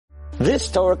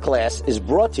This Torah class is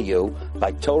brought to you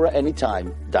by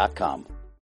TorahAnytime.com.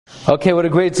 Okay, what a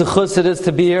great zechus it is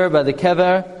to be here by the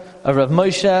kever of Rav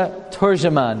Moshe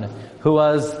Torjeman, who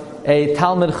was a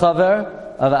Talmud Chaver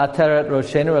of Ateret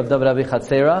Roshenu of David Abi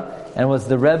Chatzera, and was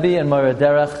the Rebbe and Mora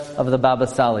Derech of the Baba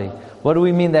Sali. What do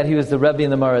we mean that he was the Rebbe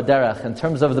and the Mora Derech? In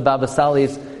terms of the Baba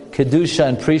Sali's Kedusha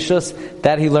and Precious,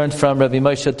 that he learned from Rabbi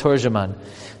Moshe Torjeman.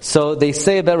 So they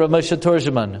say about Rabbi Moshe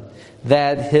Torjeman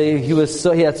that he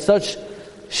had such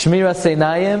Shmira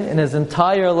Seinayim in his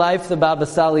entire life. The Baba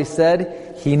Sali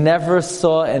said he never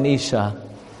saw an Isha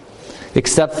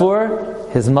except for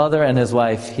his mother and his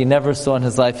wife. He never saw in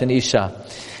his life an Isha.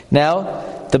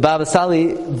 Now, the Baba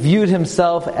Sali viewed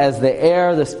himself as the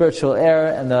heir, the spiritual heir,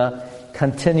 and the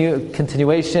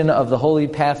continuation of the holy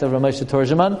path of Rav Moshe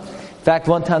Torjeman. In fact,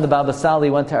 one time the Baba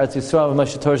Sali went to Eretz Yisrael. Rav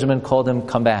Moshe Torjeman called him,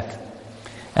 "Come back."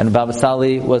 And Baba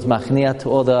Sali was machniah to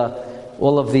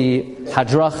all of the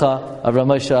hadracha of Rav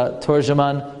Moshe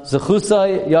Torjeman.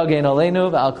 Zechusay Yagein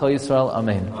Aleinu v'al Kol Yisrael.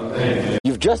 Amen.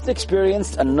 You've just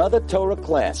experienced another Torah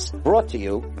class brought to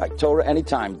you by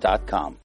TorahAnytime.com.